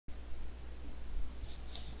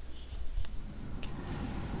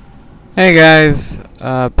Hey guys,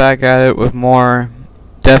 back at it with more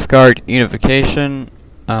Deathguard Unification.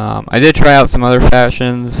 I did try out some other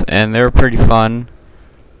factions and they were pretty fun,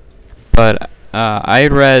 but I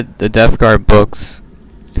had read the Deathguard books,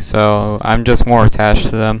 so I'm just more attached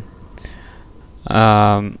to them.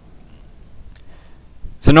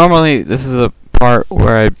 So normally this is a part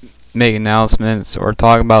where I make announcements or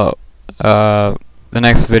talk about the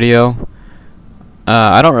next video.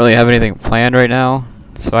 I don't really have anything planned right now,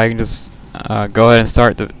 so I can just go ahead and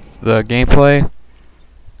start the gameplay.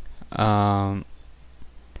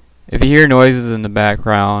 If you hear noises in the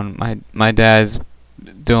background, my dad's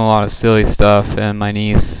doing a lot of silly stuff, and my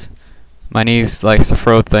niece likes to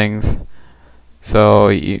throw things, so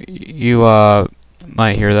you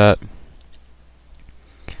might hear that.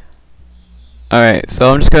 Alright,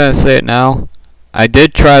 so I'm just gonna say it now. I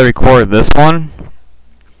did try to record this one.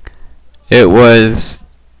 It was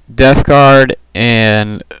Deathguard,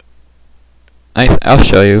 and I'll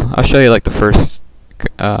show you like the first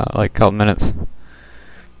like couple minutes,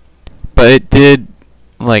 but it did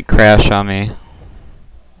like crash on me.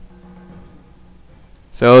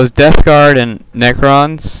 So it was Deathguard and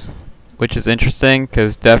Necrons, which is interesting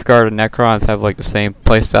because Deathguard and Necrons have like the same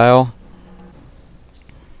playstyle,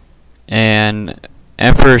 and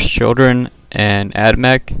Emperor's Children and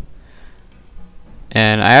Admech,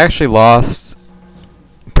 and I actually lost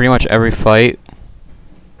pretty much every fight,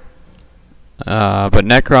 but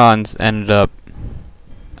Necrons ended up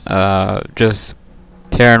just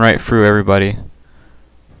tearing right through everybody.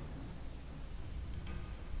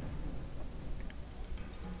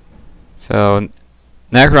 So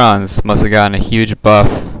Necrons must have gotten a huge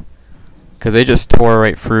buff because they just tore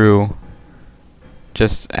right through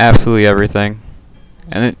just absolutely everything,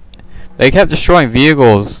 and they kept destroying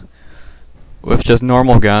vehicles with just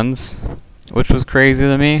normal guns, which was crazy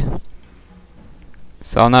to me.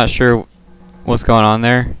 So I'm not sure what's going on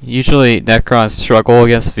there. Usually Necrons struggle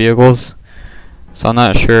against vehicles, so I'm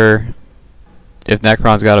not sure if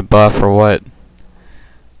Necrons got a buff or what.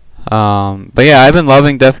 But yeah, I've been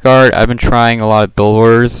loving Deathguard. I've been trying a lot of build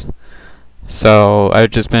orders, so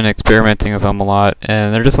I've just been experimenting with them a lot,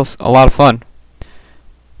 and they're just a lot of fun.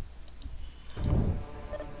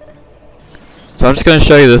 So I'm just going to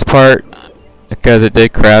show you this part because it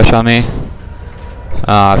did crash on me.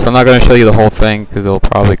 So I'm not going to show you the whole thing because it'll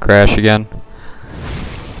probably crash again.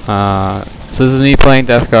 So this is me playing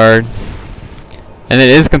Deathguard, and it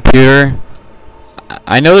is computer.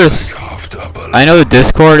 I know the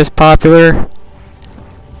Discord is popular,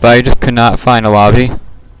 but I just could not find a lobby.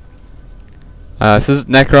 This is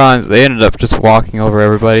Necrons. They ended up just walking over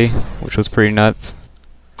everybody, which was pretty nuts.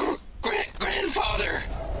 Grandfather.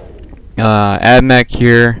 Admech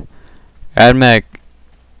here. Admech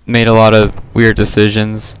made a lot of weird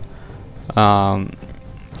decisions. The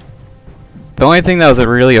only thing that was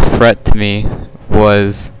really a threat to me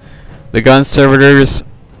was the gun servitors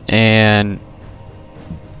and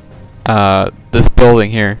this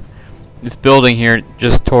building here. This building here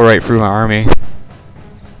just tore right through my army.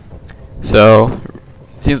 So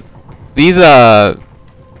these guys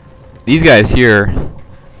here,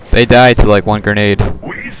 they died to like one grenade,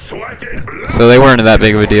 so they weren't that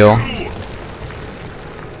big of a deal.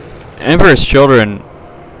 Emperor's Children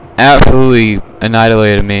absolutely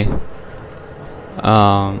annihilated me.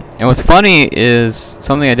 And what's funny is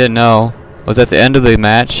something I didn't know was at the end of the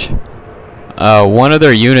match, one of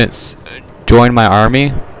their units joined my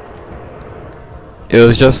army. It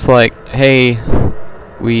was just like, hey,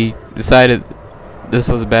 we decided this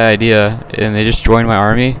was a bad idea, and they just joined my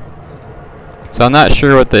army. So I'm not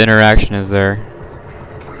sure what the interaction is there.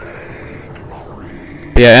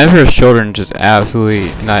 But yeah, Emperor's Children just absolutely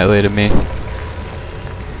annihilated me.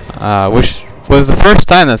 Which was the first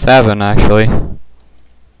time that's happened, actually.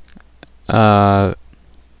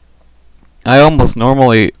 I almost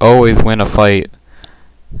normally always win a fight,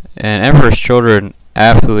 and Emperor's Children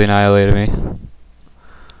absolutely annihilated me.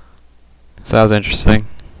 So that was interesting.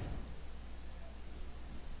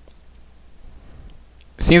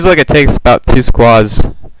 It seems like it takes about 2 squads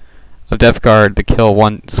of Deathguard to kill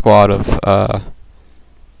 1 squad of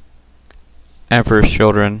Emperor's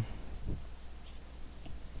Children.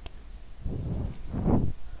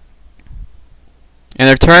 And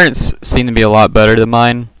their turrets seem to be a lot better than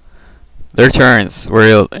mine. Their turrets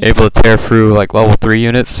were able to tear through like level 3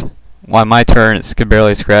 units, while my turrets could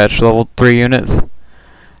barely scratch level 3 units.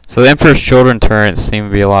 So the Emperor's Children turrets seem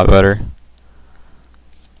to be a lot better.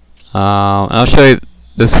 I'll show you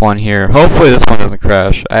this one here. Hopefully this one doesn't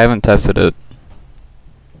crash. I haven't tested it.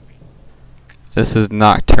 This is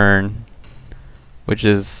Nocturne, which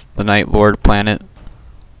is the Night Lord planet.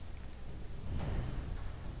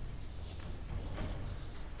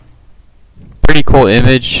 cool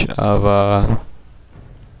image of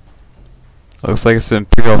looks like it's an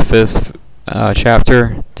Imperial Fist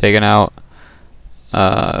chapter taking out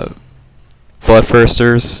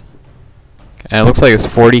Bloodthirsters, and it looks like it's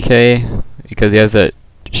 40k because he has that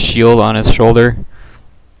shield on his shoulder.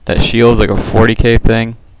 That shield's like a 40k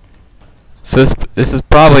thing. So this is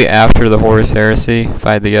probably after the Horus Heresy, if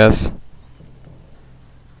I had to guess.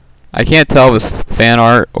 I can't tell if it's fan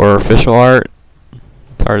art or official art.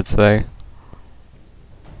 It's hard to say.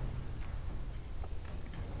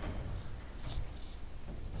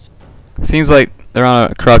 Seems like they're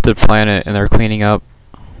on a corrupted planet and they're cleaning up.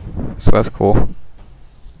 So that's cool.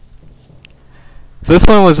 So this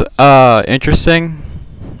one was interesting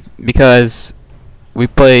because we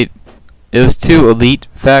played, it was 2 elite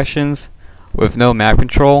factions with no map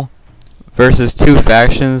control versus 2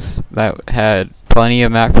 factions that had plenty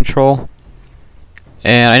of map control.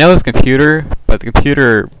 And I know it's computer, but the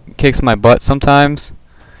computer kicks my butt sometimes.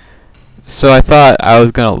 So I thought I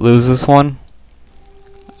was gonna lose this one.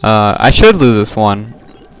 I should lose this one.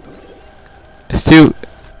 It's too...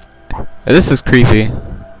 This is creepy.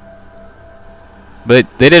 But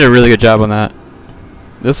they did a really good job on that.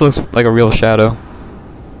 This looks like a real shadow.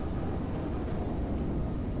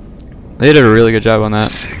 They did a really good job on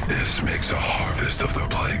that. Sickness makes a harvest of the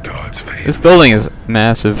plague god's favor. This building is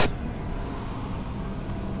massive.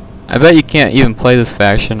 I bet you can't even play this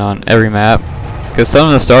faction on every map, because some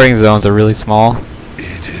of the starting zones are really small.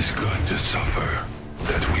 It is good to suffer,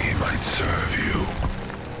 that we might serve you.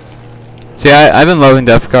 See, I've been loving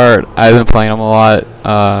Deathguard. I've been playing them a lot.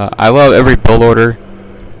 I love every build order.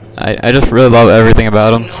 I just really love everything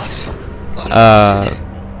about them.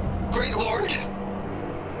 Great Lord.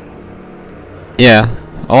 Yeah,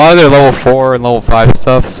 a lot of their level 4 and level 5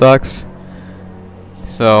 stuff sucks.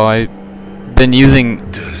 So I've been using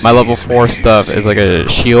my level 4 stuff as like a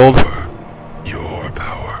shield. Your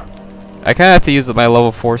power. I kind of have to use my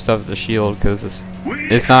level 4 stuff as a shield because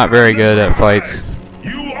it's not very good at fights.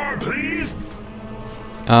 You are pleased?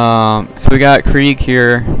 So we got Krieg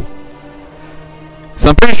here. So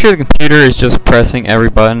I'm pretty sure the computer is just pressing every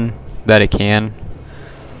button that it can.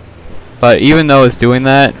 But even though it's doing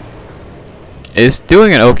that, it's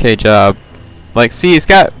doing an okay job. Like, see, it's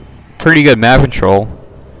got pretty good map control.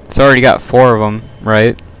 It's already got 4 of them,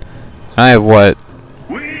 right? I have what?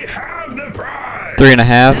 We have the prize.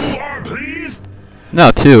 3.5? You are pleased? No,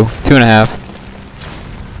 2. 2.5.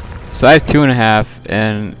 So I have 2.5,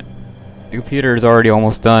 and the computer is already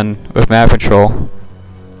almost done with map control.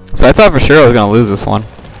 So I thought for sure I was gonna lose this one.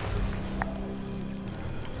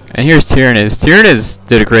 And here's Tyranids. Tyranids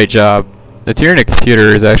did a great job. The Tyranid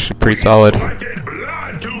computer is actually pretty solid. Blood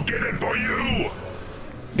to get it for you.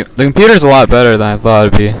 The computer's a lot better than I thought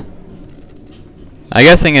it'd be. I'm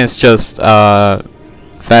guessing it's just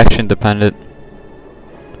faction dependent.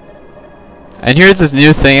 And here's this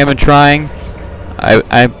new thing I've been trying.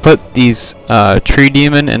 I put these tree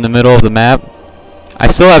demon in the middle of the map. I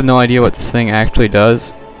still have no idea what this thing actually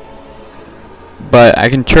does. But I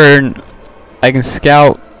can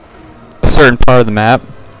scout a certain part of the map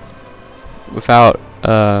without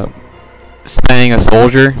spending a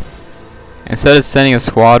soldier. Instead of sending a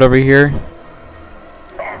squad over here,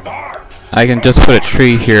 I can just put a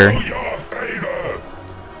tree here.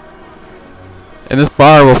 And this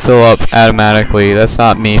bar will fill up automatically. That's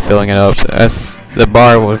not me filling it up. The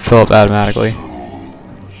bar will fill up automatically.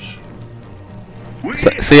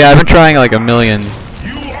 So yeah, I've been trying like a million.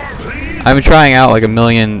 I've been trying out like a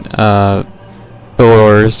million build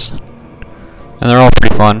orders, and they're all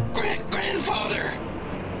pretty fun. Grandfather.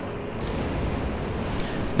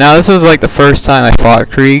 Now this was like the first time I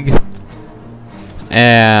fought Krieg,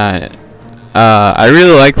 and I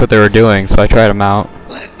really liked what they were doing, so I tried them out.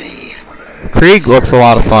 Let me. Krieg looks a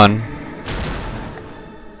lot of fun.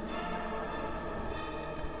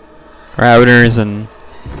 Ravagers and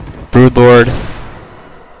Broodlord.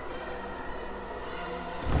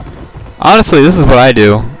 Honestly, this is what I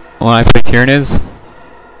do when I play Tyranids.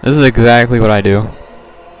 This is exactly what I do.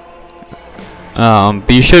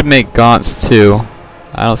 But you should make gaunts too.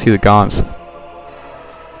 I don't see the gaunts.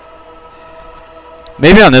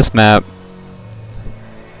 Maybe on this map.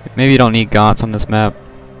 Maybe you don't need gaunts on this map.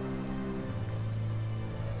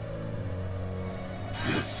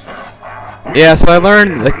 Yeah, so I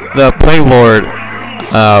learned the Plague Lord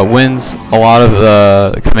wins a lot of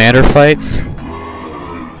the commander fights.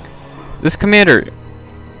 This commander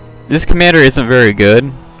isn't very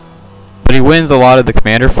good, but he wins a lot of the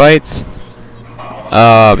commander fights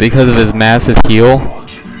because of his massive heal.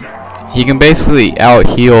 He can basically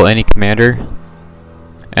out-heal any commander,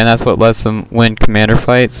 and that's what lets him win commander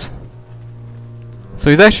fights. So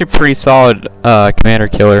he's actually a pretty solid commander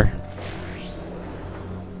killer,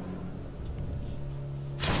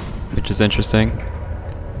 which is interesting.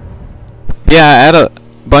 Yeah, I had a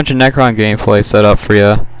bunch of Necron gameplay set up for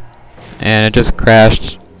you, and it just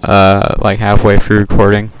crashed like halfway through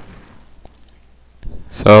recording.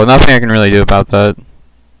 So nothing I can really do about that.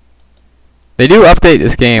 They do update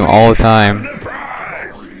this game all the time,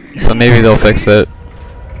 so maybe they'll fix it.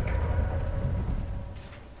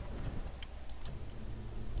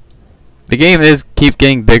 The game is keep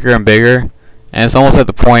getting bigger and bigger, and it's almost at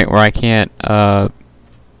the point where I can't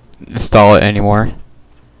install it anymore.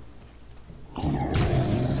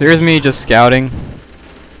 So here's me just scouting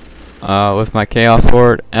with my Chaos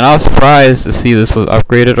Sword, and I was surprised to see this was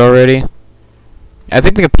upgraded already. I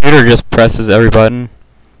think the computer just presses every button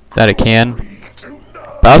that it can,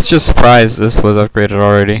 but I was just surprised this was upgraded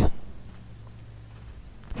already.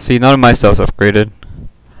 See, none of my stuff's upgraded.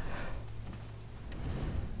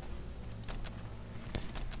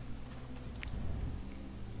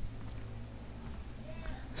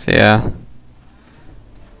 So yeah.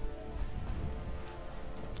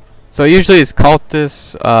 So usually it's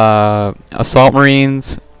cultists, assault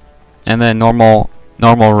marines, and then normal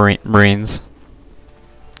marines.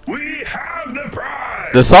 We have the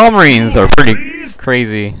prize. The assault marines are pretty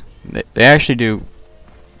crazy. They actually do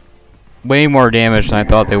way more damage than I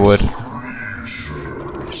thought they would.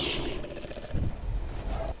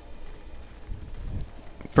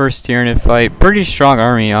 First Tyranid fight, pretty strong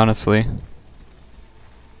army, honestly.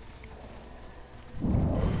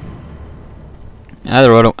 I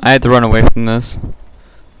had to run away from this.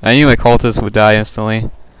 I knew my cultists would die instantly.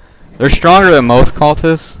 They're stronger than most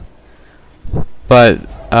cultists, but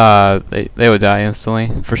they would die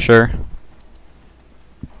instantly for sure.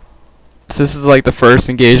 So this is like the first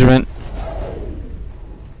engagement.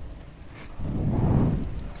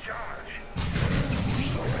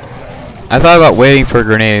 I thought about waiting for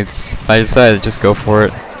grenades, but I decided to just go for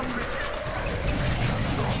it.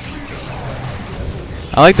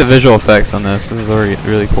 I like the visual effects on this. This is already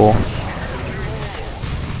really cool.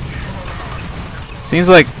 Seems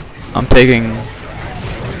like I'm taking...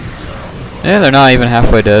 Yeah, they're not even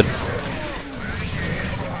halfway dead.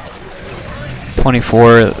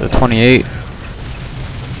 24, 28.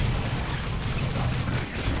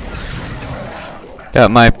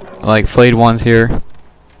 Got my like flayed ones here.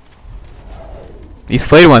 These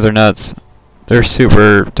flayed ones are nuts. They're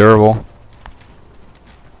super durable.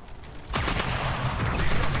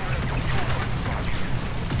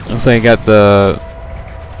 Looks like I got the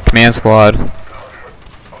command squad.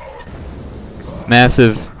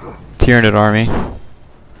 Massive Tyranid army.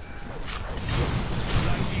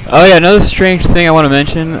 Oh yeah, another strange thing I want to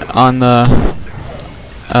mention on the...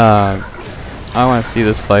 I want to see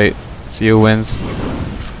this fight. See who wins.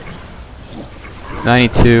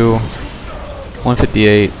 92,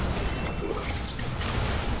 158.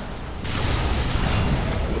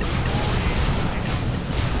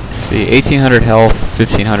 See, 1800 health,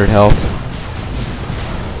 1500 health.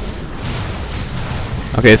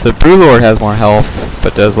 Okay, so Brew Lord has more health,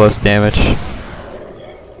 but does less damage.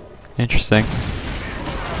 Interesting.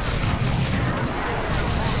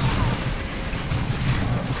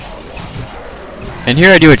 And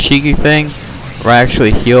here I do a cheeky thing, where I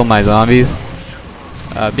actually heal my zombies.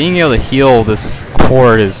 Being able to heal this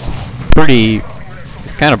horde is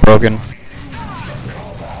it's kind of broken.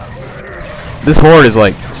 This horde is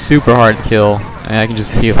like super hard to kill, and I can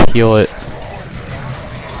just heal it.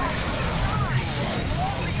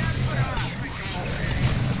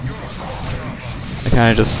 I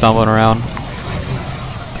kind of just stumbling around.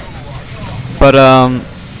 But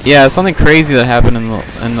yeah, something crazy that happened in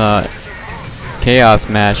the Chaos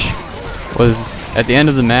match was at the end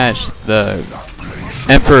of the match, the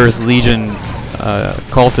Emperor's Legion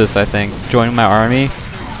cultists, I think, joined my army,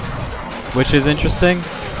 which is interesting.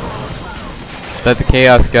 That the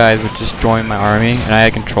Chaos guys would just join my army and I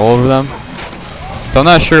had control over them. So I'm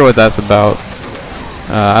not sure what that's about.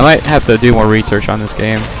 I might have to do more research on this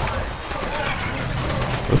game.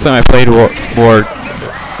 Last time I played Lord,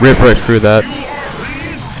 ripped right through that.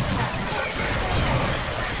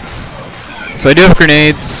 So I do have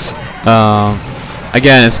grenades.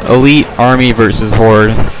 Again, it's elite army versus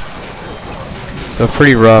horde. So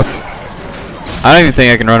pretty rough. I don't even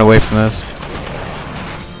think I can run away from this.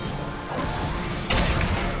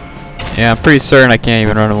 Yeah, I'm pretty certain I can't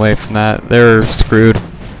even run away from that. They're screwed.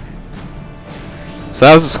 So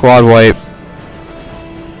that was a squad wipe.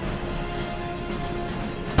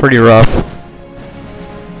 Pretty rough.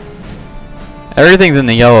 Everything's in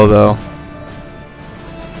the yellow though.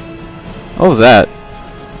 What was that?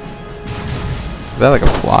 Is that like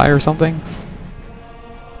a fly or something?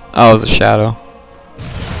 Oh, it was a shadow.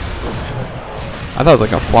 I thought it was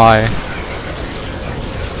like a fly.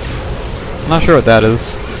 I'm not sure what that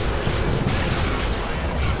is,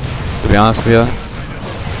 to be honest with you.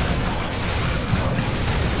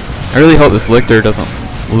 I really hope this Lictor doesn't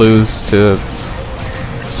lose to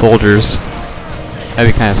soldiers.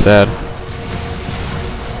 That'd be kind of sad.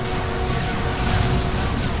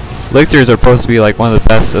 Lictors are supposed to be like one of the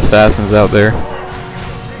best assassins out there.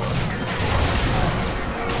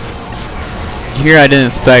 Here I didn't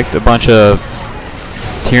expect a bunch of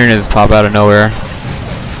tyranids pop out of nowhere,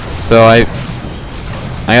 so I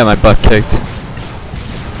got my butt kicked,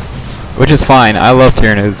 which is fine. I love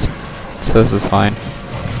tyranids, so this is fine.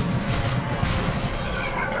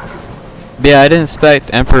 But yeah, I didn't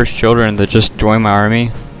expect Emperor's Children to just join my army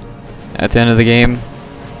at the end of the game.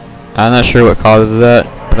 I'm not sure what causes that,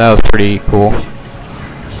 but that was pretty cool.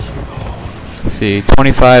 Let's see,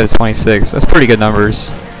 25 to 26. That's pretty good numbers.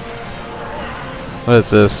 What is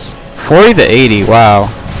this? 40 to 80. Wow.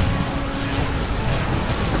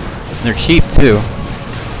 They're cheap too.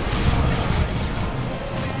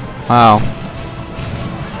 Wow.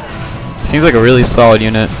 Seems like a really solid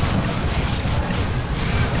unit.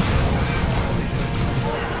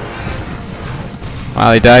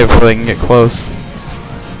 Wow, they die before they can get close.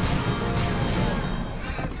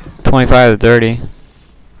 25 to 30.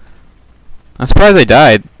 I'm surprised they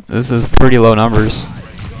died. This is pretty low numbers.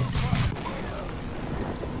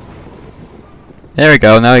 There we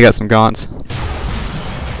go, now we got some gaunts.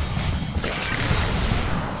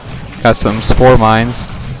 Got some spore mines.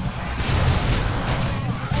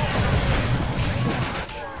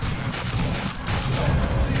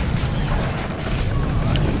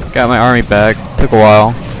 Got my army back. Took a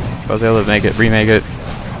while, but I was able to remake it.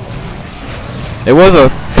 It was a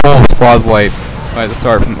full squad wipe, so I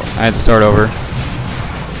had to start over.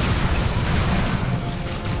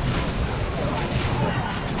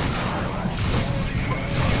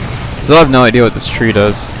 Still have no idea what this tree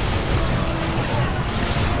does.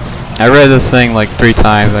 I read this thing like 3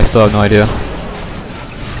 times and I still have no idea.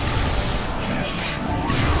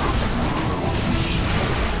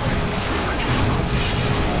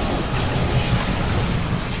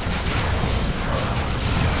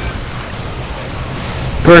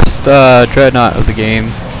 First Dreadnought of the game.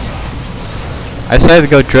 I decided to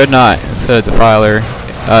go Dreadnought instead of Defiler.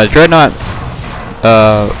 Dreadnoughts,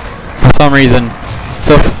 for some reason,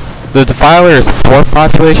 so the Defiler is 4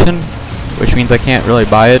 population, which means I can't really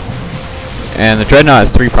buy it, and the Dreadnought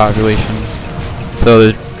is 3 population. So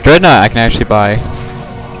the Dreadnought I can actually buy.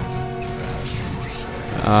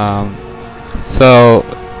 So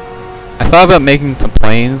I thought about making some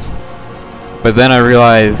planes, but then I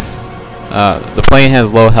realized the plane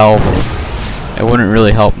has low health. It wouldn't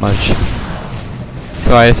really help much.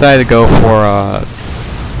 So I decided to go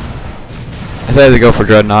for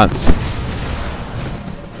Dreadnoughts.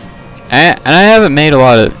 And I haven't made a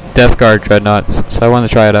lot of Deathguard Dreadnoughts, so I wanted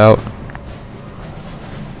to try it out.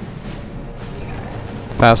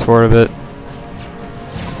 Fast forward a bit.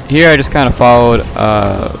 Here I just kind of followed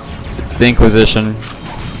the Inquisition.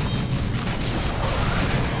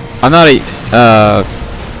 I'm not a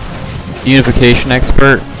unification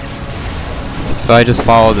expert, so I just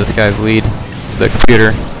followed this guy's lead, the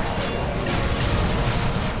computer.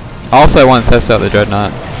 Also, I want to test out the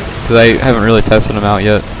Dreadnought, because I haven't really tested them out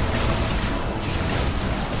yet.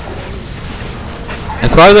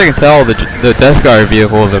 As far as I can tell, the Deathguard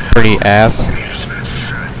vehicles are pretty ass.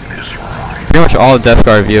 Pretty much all the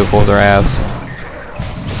Deathguard vehicles are ass.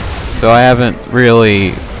 So I haven't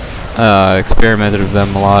really experimented with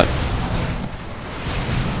them a lot.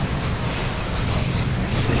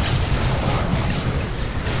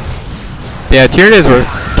 Yeah, Tyranids were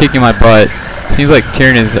kicking my butt. Seems like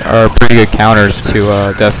Tyranids are a pretty good counter to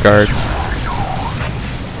Deathguard.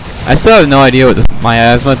 I still have no idea what this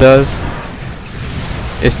miasma does.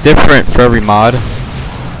 It's different for every mod.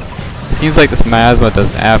 It seems like this miasma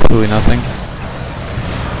does absolutely nothing.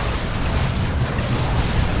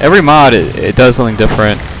 Every mod, it does something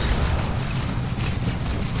different.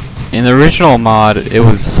 In the original mod, it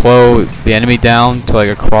would slow the enemy down to like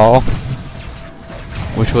a crawl,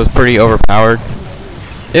 which was pretty overpowered.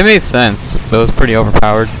 It made sense, but it was pretty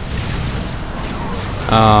overpowered.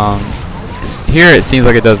 Here it seems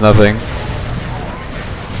like it does nothing.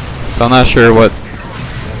 So I'm not sure what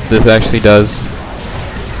this actually does.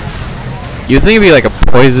 You'd think it'd be like a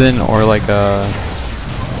poison or like a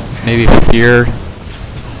maybe fear.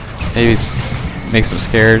 Maybe makes them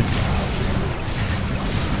scared.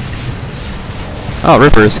 Oh,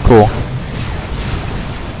 Rippers, cool.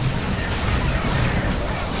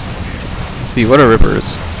 Let's see, what are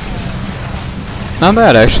Rippers? Not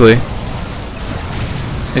bad actually.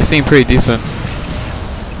 They seem pretty decent.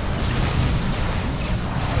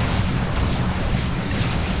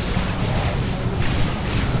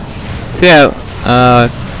 So yeah,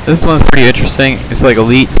 this one's pretty interesting. It's like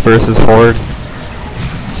elites versus horde.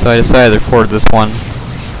 So I decided to record this one.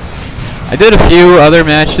 I did a few other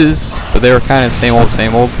matches, but they were kind of same old,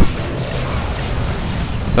 same old.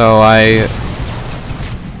 So I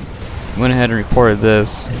went ahead and recorded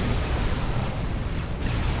this.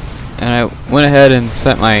 And I went ahead and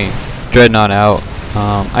sent my Dreadnought out.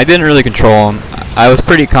 I didn't really control him. I was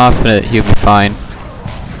pretty confident he would be fine.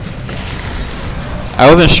 I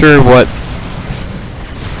wasn't sure what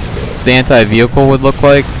the anti-vehicle would look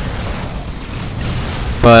like,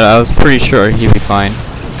 but I was pretty sure he'd be fine.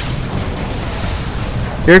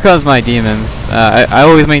 Here comes my demons. I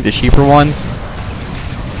always make the cheaper ones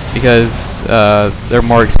because they're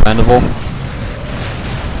more expendable.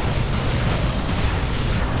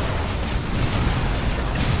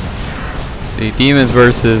 See, demons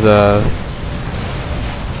versus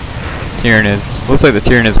tyranids. Looks like the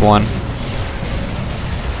tyranids won.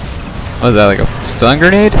 What is that, like a stun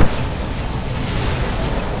grenade?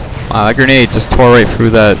 Wow, that grenade just tore right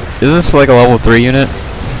through that. Is this like a level 3 unit?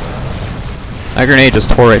 That grenade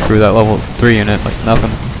just tore right through that level 3 unit like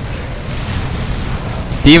nothing.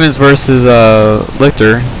 Demons versus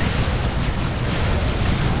Lictor.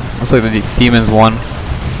 Looks like the demons won.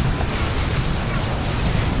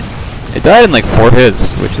 It died in like 4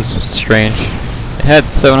 hits, which is strange. It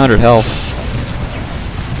had 700 health.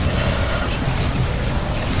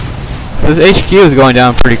 This HQ is going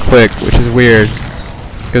down pretty quick, which is weird,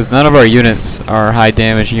 because none of our units are high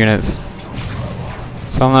damage units.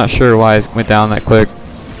 So I'm not sure why it went down that quick.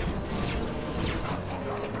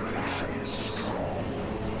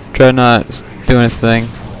 Dreadnought's doing its thing.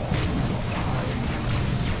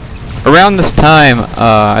 Around this time,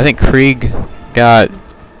 I think Krieg got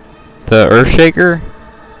the Earthshaker.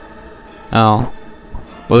 Oh.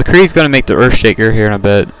 Well, the Krieg's gonna make the Earthshaker here in a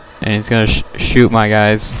bit, and he's gonna shoot my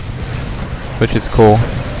guys, which is cool.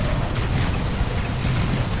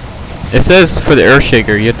 It says for the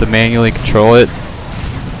Earthshaker you have to manually control it,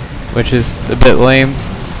 which is a bit lame,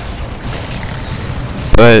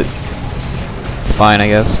 but it's fine, I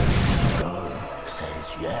guess.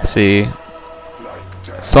 Let's see,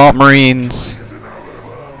 Salt Marines,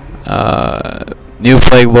 New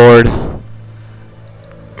Plague Lord,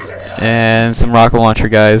 and some rocket launcher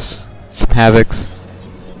guys, some Havocs.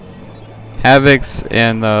 Havocs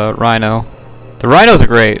and the Rhino. The Rhinos are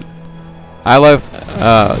great. I love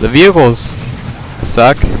the vehicles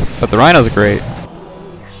suck, but the Rhinos are great.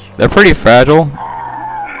 They're pretty fragile.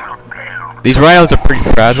 These Rhinos are pretty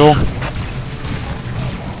fragile,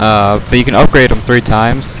 but you can upgrade them 3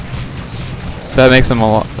 times, so that makes them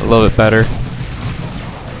a little bit better.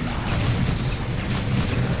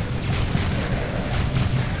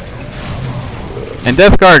 And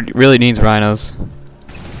Deathguard really needs Rhinos.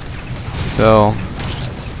 So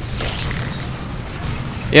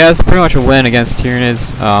yeah, it's pretty much a win against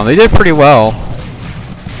Tyranids. They did pretty well.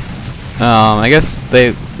 I guess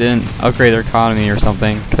they didn't upgrade their economy or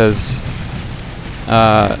something, because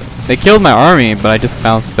they killed my army, but I just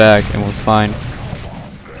bounced back and was fine.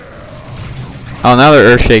 Oh, now they're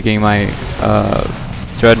earth-shaking my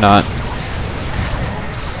Dreadnought.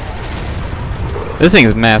 This thing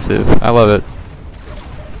is massive. I love it.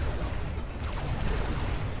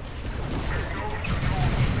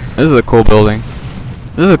 This is a cool building.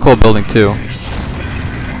 This is a cool building too.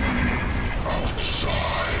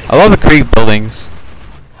 I love the Krieg buildings,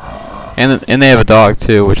 and they have a dog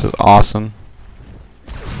too, which is awesome.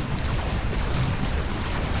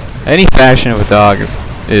 Any faction of a dog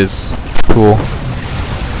is cool.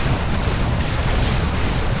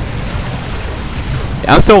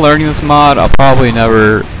 I'm still learning this mod. I'll probably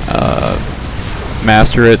never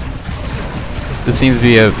master it. This seems to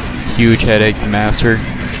be a huge headache to master.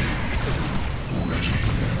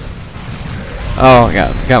 Oh, I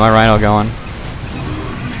got my Rhino going.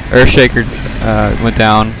 Earthshaker went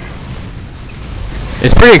down.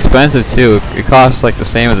 It's pretty expensive too. It costs like the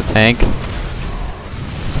same as a tank.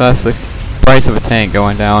 So that's the price of a tank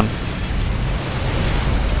going down.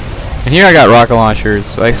 And here I got rocket launchers,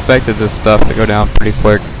 so I expected this stuff to go down pretty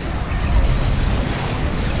quick.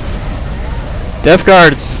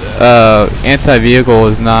 Deathguard's anti-vehicle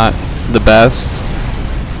is not the best,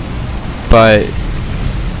 but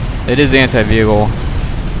it is anti-vehicle,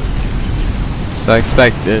 so I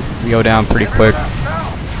expect it to go down pretty quick.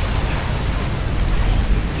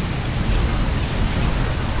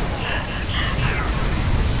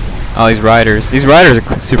 Oh, these riders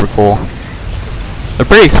are super cool. They're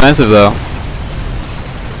pretty expensive though.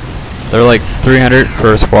 They're like 300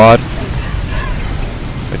 for a squad,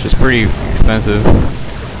 which is pretty expensive.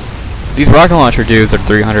 These rocket launcher dudes are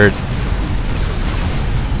 300.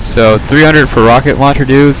 So 300 for rocket launcher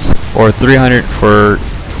dudes, or 300 for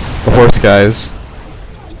the horse guys,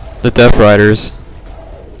 the Death Riders.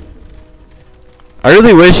 I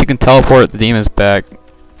really wish you can teleport the demons back,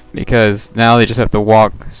 because now they just have to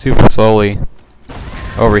walk super slowly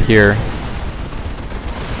over here.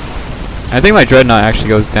 I think my dreadnought actually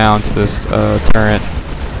goes down to this turret.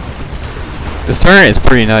 This turret is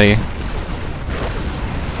pretty nutty.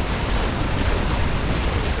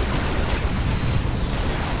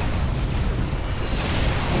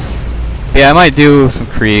 Yeah, I might do some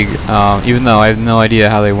Krieg, even though I have no idea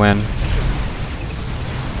how they win.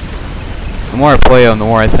 The more I play them, the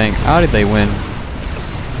more I think, how did they win?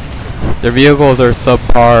 Their vehicles are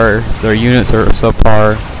subpar, their units are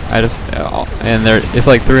subpar. And it's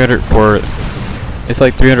like 300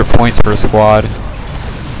 points per squad,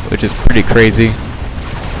 which is pretty crazy.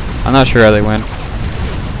 I'm not sure how they win.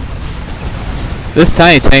 This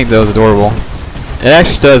tiny tank though is adorable. It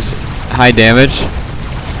actually does high damage,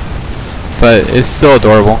 but it's still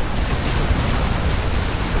adorable.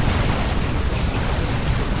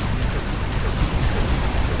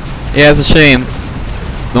 Yeah, it's a shame.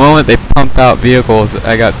 The moment they pump out vehicles,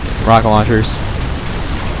 I got rocket launchers.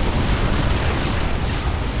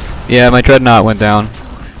 Yeah, my dreadnought went down.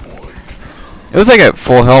 It was like at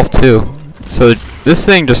full health too. So this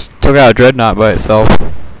thing just took out a dreadnought by itself.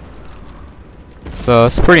 So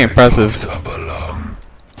it's pretty impressive.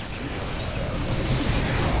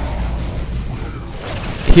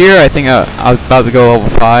 Here I think I was about to go level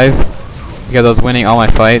 5 because I was winning all my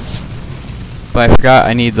fights. But I forgot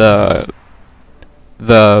I need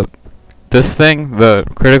this thing, the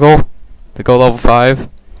critical, to go level 5.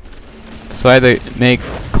 So I had to make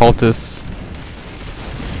cultists.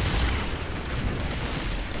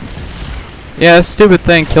 Yeah, this stupid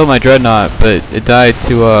thing killed my dreadnought, but it died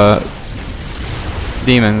to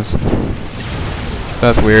demons. So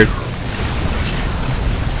that's weird.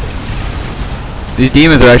 These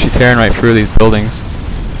demons are actually tearing right through these buildings.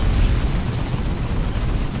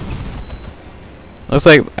 Looks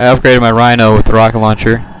like I upgraded my Rhino with the rocket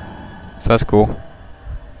launcher, so that's cool.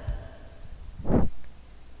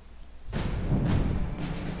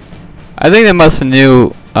 I think they must have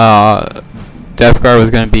knew Deathguard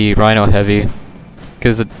was going to be Rhino heavy,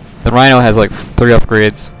 because the Rhino has like 3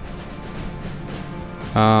 upgrades.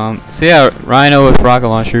 So yeah, Rhino with rocket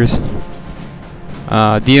launchers.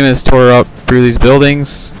 Demons tore up through these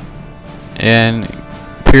buildings, and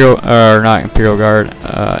not Imperial Guard,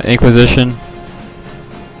 Inquisition.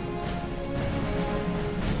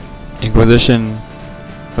 Inquisition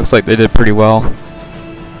looks like they did pretty well.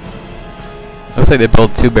 Looks like they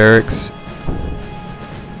built 2 barracks.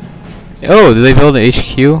 Oh, did they build an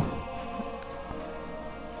HQ?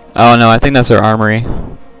 Oh no, I think that's their armory.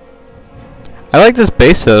 I like this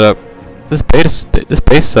base setup. This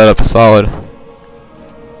base setup is solid.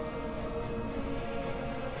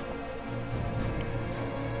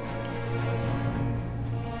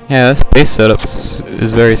 Yeah, this base setup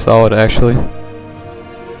is very solid actually.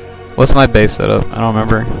 What's my base setup? I don't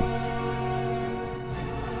remember.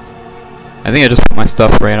 I think I just put my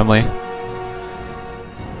stuff randomly.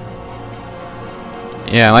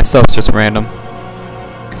 Yeah, my stuff's just random.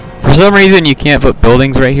 For some reason you can't put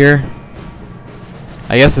buildings right here.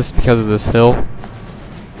 I guess it's because of this hill.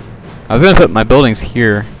 I was gonna put my buildings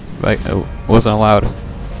here, but it wasn't allowed.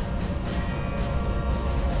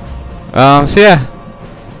 So yeah.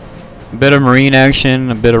 A bit of marine action,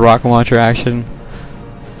 a bit of rocket launcher action.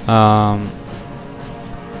 And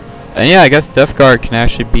yeah, I guess Deathguard can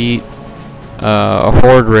actually beat a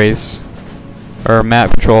horde race or a map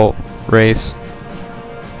control race.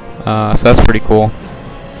 So that's pretty cool.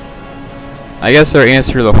 I guess their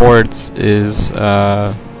answer to the hordes is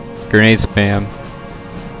grenade spam.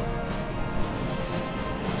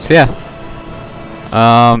 So yeah,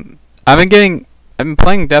 I've been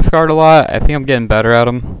playing Deathguard a lot. I think I'm getting better at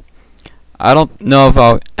them. I don't know if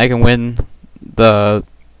I can win the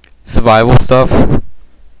survival stuff.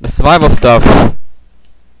 The survival stuff,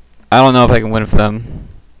 I don't know if I can win with them.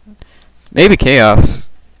 Maybe chaos.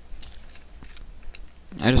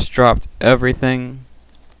 I just dropped everything.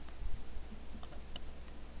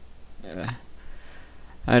 Yeah.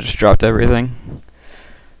 I just dropped everything.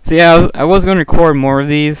 So yeah, I was going to record more of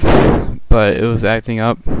these, but it was acting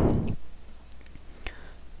up.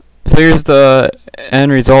 So here's the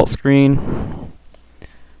end result screen.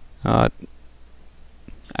 Looks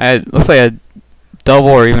like I double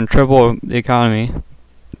or even triple the economy.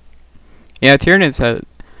 Yeah, tyranids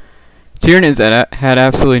Tyranids had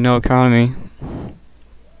absolutely no economy,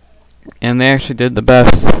 and they actually did the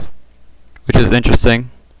best, which is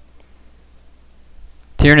interesting.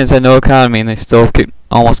 Tyranids had no economy, and they still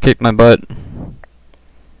almost kicked my butt.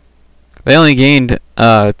 They only gained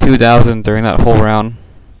 2,000 during that whole round,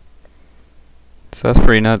 so that's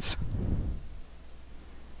pretty nuts.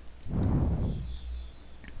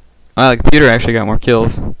 The computer actually got more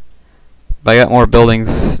kills, but I got more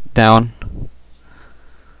buildings down.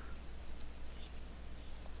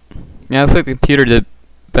 Yeah, looks like the computer did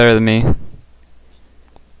better than me,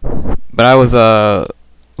 but I was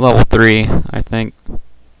level 3, I think,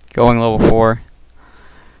 going level 4.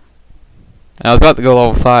 And I was about to go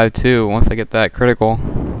level 5 too once I get that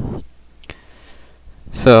critical.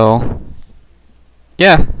 So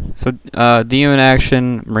yeah, so demon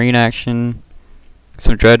action, marine action,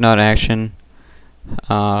 some dreadnought action. If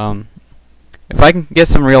I can get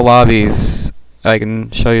some real lobbies, I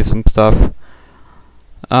can show you some stuff.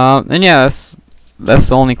 And yeah, that's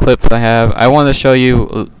the only clips I have. I wanted to show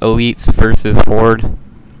you elites versus horde.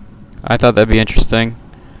 I thought that'd be interesting.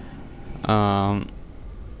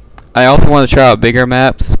 I also wanted to try out bigger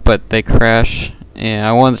maps, but they crash. And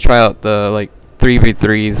I wanted to try out the like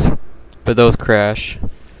 3v3s, but those crash.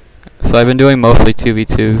 So I've been doing mostly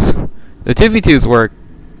 2v2s. The 2v2s work,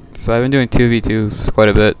 so I've been doing 2v2s quite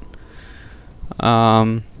a bit.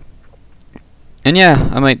 And yeah,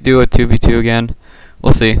 I might do a 2v2 again.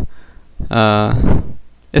 We'll see.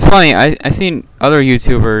 It's funny, I've seen other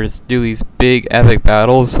YouTubers do these big epic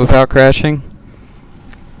battles without crashing,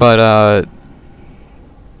 but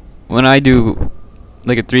when I do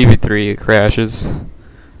like a 3v3, it crashes.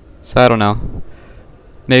 So I don't know.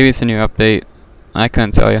 Maybe it's a new update. I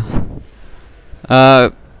couldn't tell you.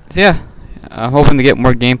 So yeah, I'm hoping to get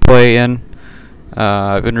more gameplay in.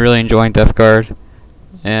 I've been really enjoying Deathguard,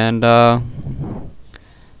 and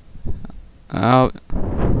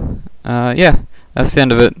yeah, that's the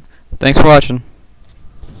end of it. Thanks for watching.